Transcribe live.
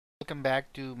welcome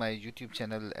back to my YouTube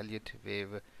channel Elliott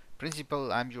Wave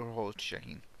Principal. I'm your host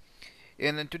Shaheen.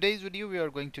 In today's video we are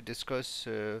going to discuss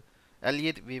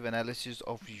Elliott Wave analysis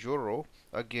of Euro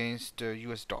against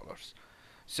US dollars.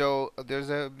 So there's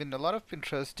been a lot of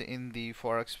interest in the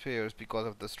Forex pairs because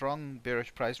of the strong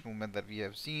bearish price movement that we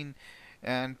have seen,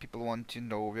 and people want to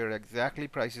know where exactly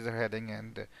prices are heading,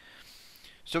 and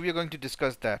so we are going to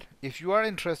discuss that. If you are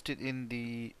interested in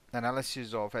the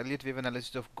analysis of Elliott Wave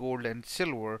analysis of gold and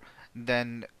silver,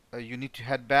 then you need to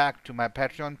head back to my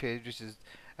Patreon page, which is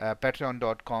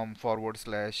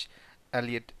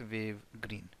patreon.com/Elliott Wave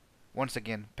Green. Once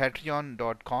again,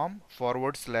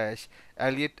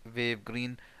 patreon.com/Elliott Wave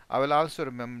Green. I will also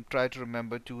try to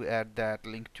remember to add that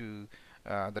link to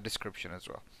the description as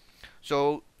well.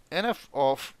 So enough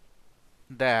of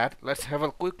that. Let's have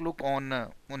a quick look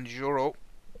on euro.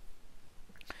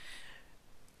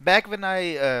 Back when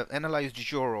I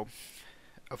analyzed euro,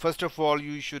 first of all,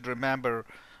 you should remember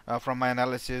from my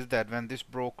analysis that when this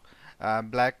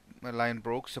black line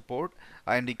broke support,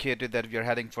 I indicated that we are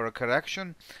heading for a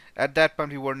correction. At that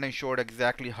point, we weren't sure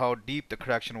exactly how deep the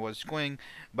correction was going,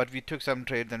 but we took some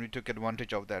trades and we took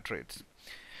advantage of that trades.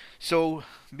 So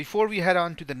before we head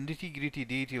on to the nitty-gritty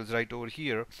details right over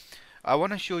here, I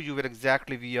want to show you where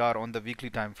exactly we are on the weekly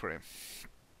time frame.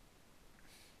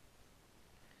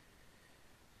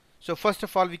 So first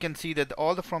of all, we can see that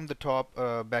from the top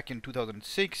back in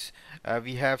 2006,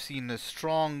 we have seen a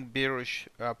strong bearish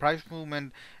price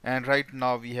movement, and right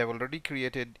now we have already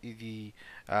created the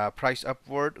price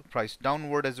upward, price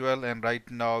downward as well, and right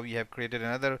now we have created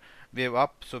another wave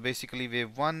up. So basically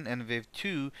wave 1 and wave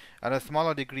 2, and a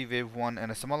smaller degree wave 1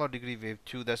 and a smaller degree wave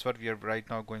 2. That's what we are right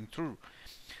now going through.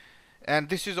 And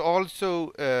this is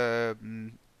also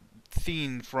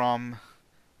seen from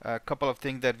a couple of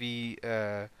things that we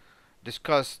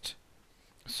discussed.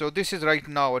 So this is right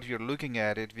now what you're looking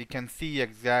at it. We can see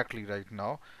exactly right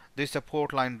now this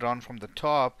support line drawn from the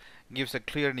top gives a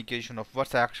clear indication of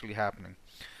what's actually happening.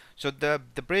 So the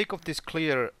break of this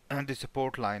this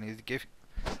support line is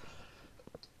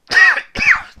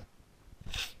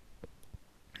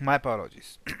my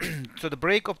apologies. So the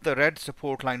break of the red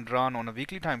support line drawn on a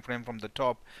weekly time frame from the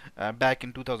top back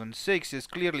in 2006 is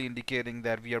clearly indicating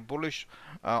that we are bullish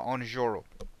on euro.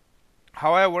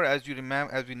 However, as we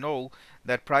know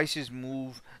that prices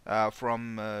move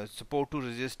from support to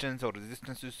resistance or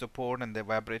resistance to support, and they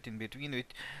vibrate in between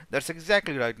it. That's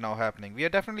exactly right now happening. We are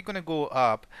definitely going to go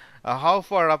up. How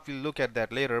far up, we'll look at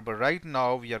that later, but right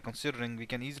now we are considering, we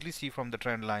can easily see from the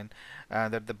trend line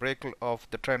that the break of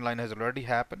the trend line has already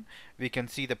happened. We can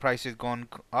see the price has gone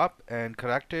up and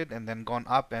corrected and then gone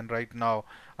up, and right now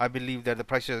I believe that the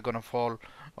price is going to fall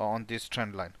on this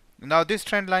trend line. Now this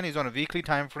trend line is on a weekly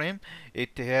time frame.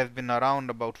 It has been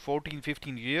around about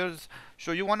 14-15 years,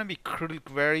 so you want to be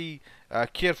very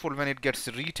careful when it gets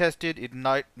retested. It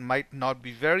might not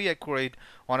be very accurate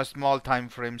on a small time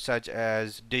frame such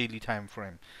as daily time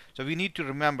frame. So we need to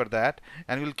remember that,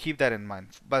 and we'll keep that in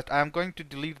mind. But I'm going to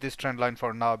delete this trend line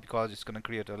for now because it's going to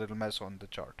create a little mess on the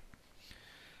chart.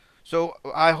 So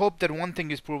I hope that one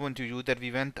thing is proven to you, that we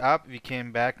went up, we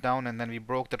came back down, and then we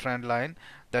broke the trend line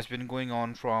that's been going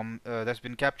on from that's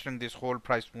been capturing this whole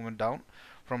price movement down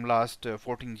from last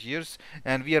 14 years,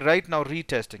 and we are right now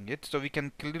retesting it. So we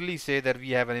can clearly say that we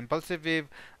have an impulsive wave,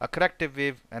 a corrective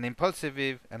wave, an impulsive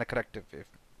wave, and a corrective wave.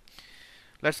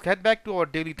 Let's head back to our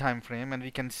daily time frame, and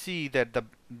we can see that the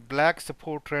black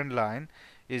support trend line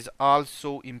is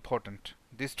also important.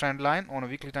 This trend line on a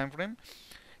weekly time frame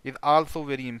is also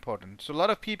very important. So a lot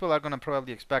of people are going to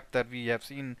probably expect that we are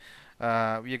going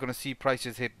to see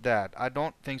prices hit that. I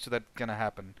don't think so that's going to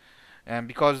happen, and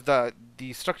because the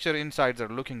structure insides are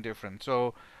looking different.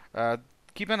 So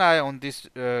keep an eye on this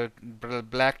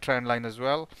black trend line as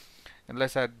well, and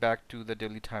let's head back to the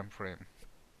daily time frame.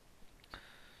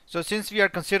 So since we are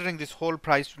considering this whole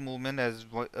price movement as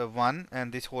one,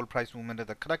 and this whole price movement as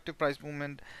a corrective price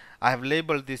movement, I have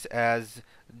labeled this as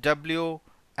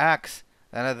WX,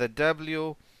 another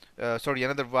W,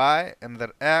 another Y,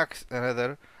 another X,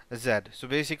 another Z. So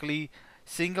basically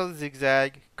single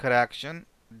zigzag correction,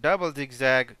 double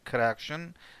zigzag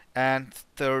correction, and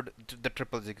third the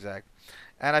triple zigzag.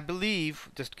 And I believe,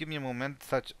 just give me a moment,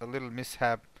 such a little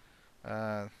mishap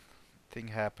thing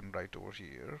happened right over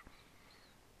here.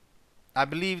 I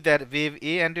believe that wave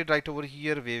A ended right over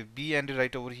here, wave B ended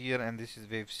right over here, and this is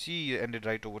wave C ended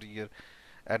right over here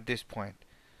at this point.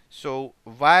 So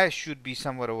Y should be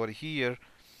somewhere over here,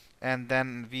 and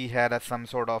then we had some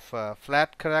sort of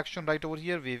flat correction right over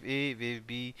here, wave A, wave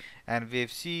B, and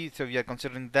wave C. So we are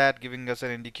considering that, giving us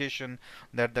an indication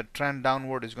that the trend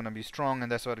downward is going to be strong,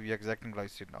 and that's what we are exacting right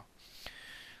now.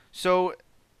 So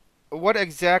where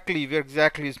exactly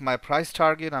is my price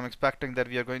target? I'm expecting that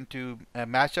we are going to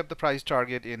match up the price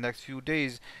target in next few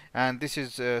days, and this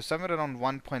is somewhere around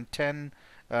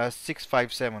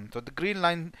 1.10657. So the green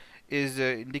line is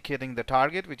indicating the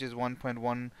target, which is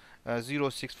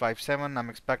 1.10657. I'm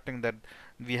expecting that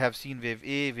we have seen wave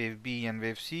A, wave B, and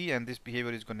wave C, and this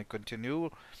behavior is going to continue.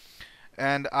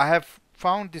 And I have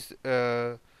found this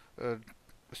uh,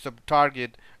 sub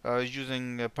target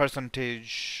using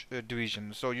percentage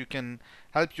division, so you can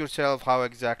help yourself how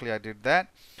exactly I did that.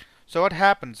 So what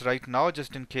happens right now,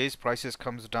 just in case prices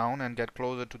comes down and get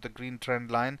closer to the green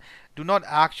trend line, do not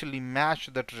actually match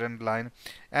the trend line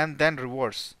and then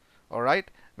reverse. All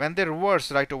right, when they reverse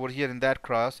right over here in that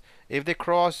cross, if they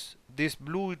cross this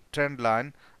blue trend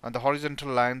line on the horizontal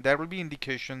line, there will be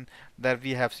indication that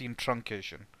we have seen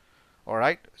truncation.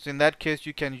 Alright, so in that case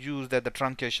you can use that the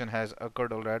truncation has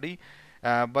occurred already,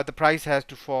 but the price has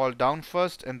to fall down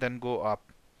first and then go up.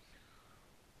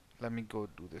 Let me go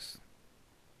do this.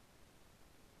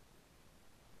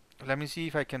 Let me see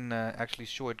if I can actually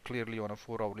show it clearly on a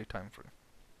 4-hourly time frame.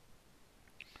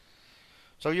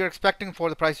 So you're expecting for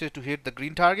the prices to hit the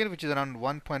green target, which is around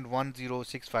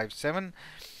 1.10657.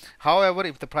 However,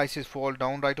 if the prices fall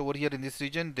down right over here in this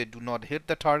region, they do not hit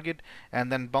the target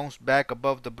and then bounce back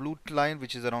above the blue line,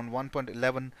 which is around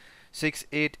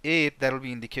 1.11688. That will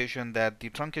be indication that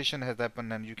the truncation has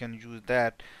happened, and you can use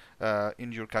that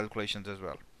in your calculations as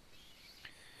well.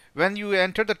 When you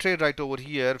enter the trade right over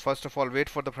here, first of all, wait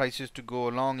for the prices to go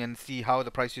along and see how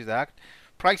the prices act.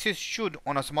 Prices should,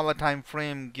 on a smaller time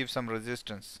frame, give some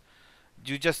resistance.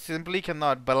 You just simply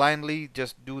cannot blindly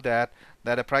just do that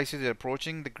the prices are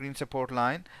approaching the green support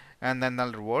line and then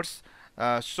they'll reverse.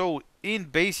 So in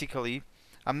basically,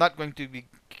 I'm not going to be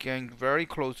getting very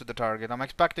close to the target. I'm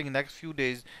expecting in the next few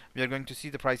days we are going to see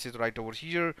the prices right over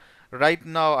here. Right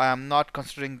now I am not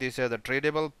considering this as a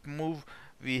tradable move.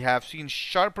 We have seen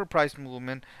sharper price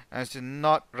movement, and it's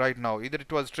not right now. Either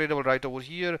it was tradable right over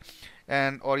here,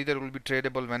 and or either it will be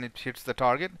tradable when it hits the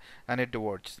target and it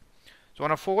diverges. So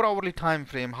on a 4-hourly time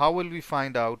frame, how will we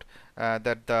find out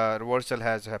that the reversal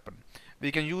has happened?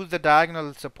 We can use the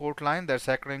diagonal support line that's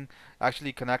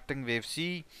actually connecting wave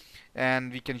C,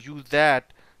 and we can use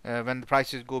that when the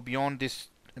prices go beyond this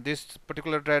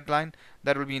particular red line.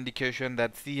 That will be indication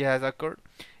that C has occurred.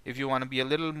 If you want to be a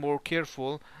little more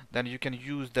careful, then you can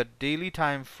use the daily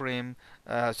time frame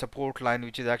support line,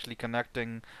 which is actually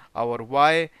connecting our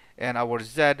Y and our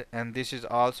Z, and this is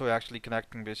also actually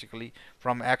connecting basically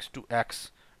from X to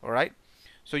X. All right,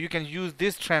 so you can use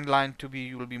this trend line to be,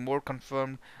 you will be more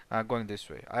confirmed going this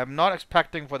way. I am not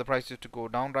expecting for the prices to go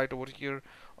down right over here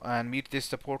and meet this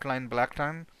support line black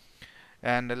time.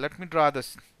 And let me draw the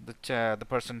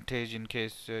percentage in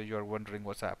case you are wondering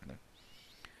what's happening.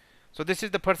 So this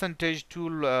is the percentage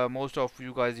tool. Most of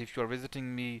you guys, if you are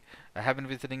visiting me, have been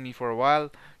visiting me for a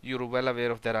while, you're well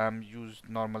aware of that. I'm used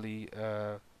normally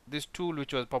this tool,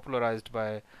 which was popularized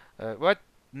by what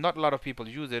not a lot of people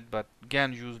use it, but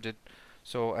Gan used it.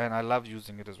 So, and I love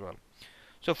using it as well.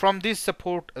 So from this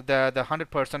support, the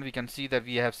 100%, we can see that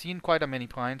we have seen quite a many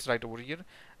points right over here.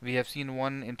 We have seen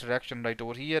one interaction right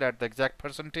over here at the exact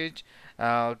percentage,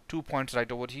 2 points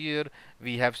right over here.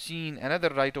 We have seen another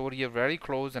right over here very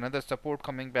close, another support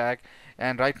coming back,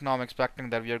 and right now I'm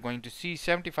expecting that we are going to see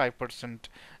 75%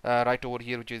 right over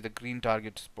here, which is the green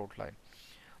target support line.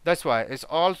 That's why it's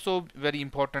also very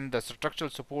important. The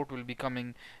structural support will be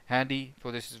coming handy,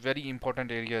 so this is very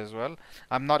important area as well.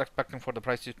 I'm not expecting for the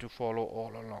prices to follow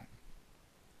all along.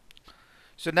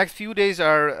 So next few days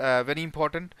are very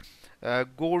important.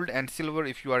 Gold and silver,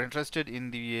 if you are interested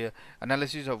in the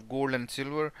analysis of gold and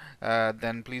silver,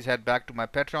 then please head back to my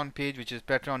Patreon page, which is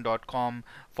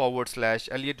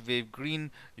patreon.com/Elliott Wave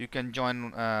Green. You can join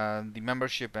the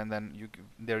membership, and then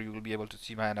there you will be able to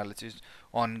see my analysis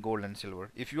on gold and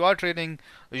silver. If you are trading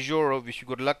euro, wish you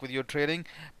good luck with your trading.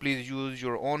 Please use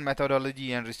your own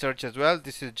methodology and research as well.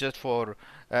 This is just for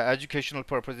educational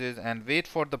purposes, and wait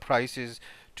for the prices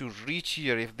to reach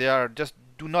here. If they are, just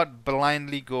do not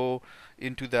blindly go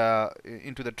into the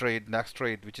next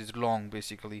trade, which is long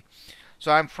basically.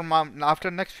 So I'm from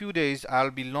after next few days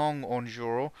I'll be long on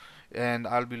euro, and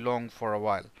I'll be long for a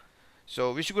while.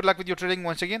 So wish you good luck with your trading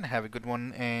once again. Have a good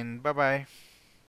one, and bye bye.